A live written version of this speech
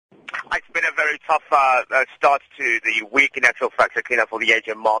It's been a very tough start to the week in actual fact, Sakina, for the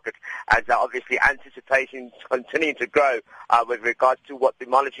Asian market, as obviously anticipations continue to grow with regards to what the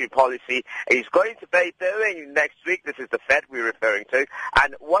monetary policy is going to be doing next week. This is the Fed we're referring to,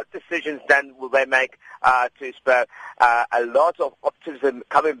 and what decisions then will they make to spur a lot of optimism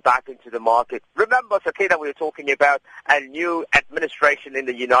coming back into the market. Remember, Sakina, we were talking about a new administration in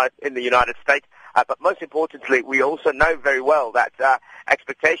the United States. But most importantly, we also know very well that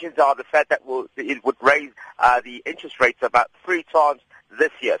expectations are the Fed that it would raise the interest rates about 3 times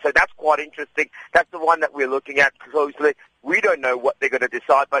this year. So that's quite interesting. That's the one that we're looking at closely. We don't know what they're going to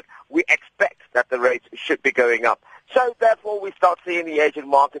decide, but we expect that the rates should be going up. So therefore, we start seeing the Asian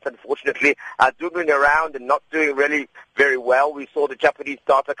markets, unfortunately, doodling around and not doing really very well. We saw the Japanese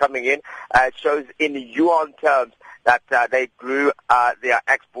data coming in. It shows in yuan terms that they grew their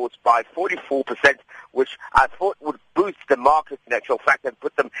exports by 44%, which I thought would boost the markets in actual fact and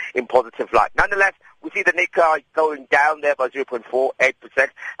put them in positive light. Nonetheless, we see the Nikkei going down there by 0.48%,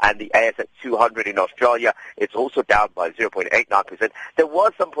 and the ASX 200 in Australia, it's also down by 0.89%. There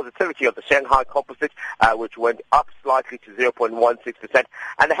was some positivity of the Shanghai Composite, which went up slightly to 0.16%,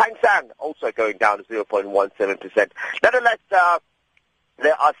 and the Hang Seng also going down to 0.17%. Nonetheless,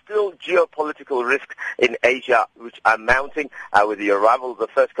 there are still geopolitical risks in Asia which are mounting with the arrival of the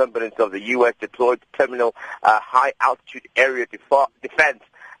first components of the U.S. deployed terminal high-altitude area defense.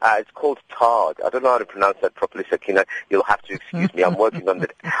 It's called TARD. I don't know how to pronounce that properly, Sakina. You'll have to excuse me. I'm working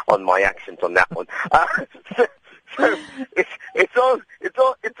on my accent on that one. So it's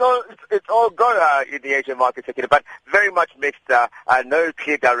all good in the Asian market, Sakina, but very much mixed. No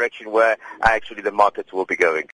clear direction where actually the markets will be going.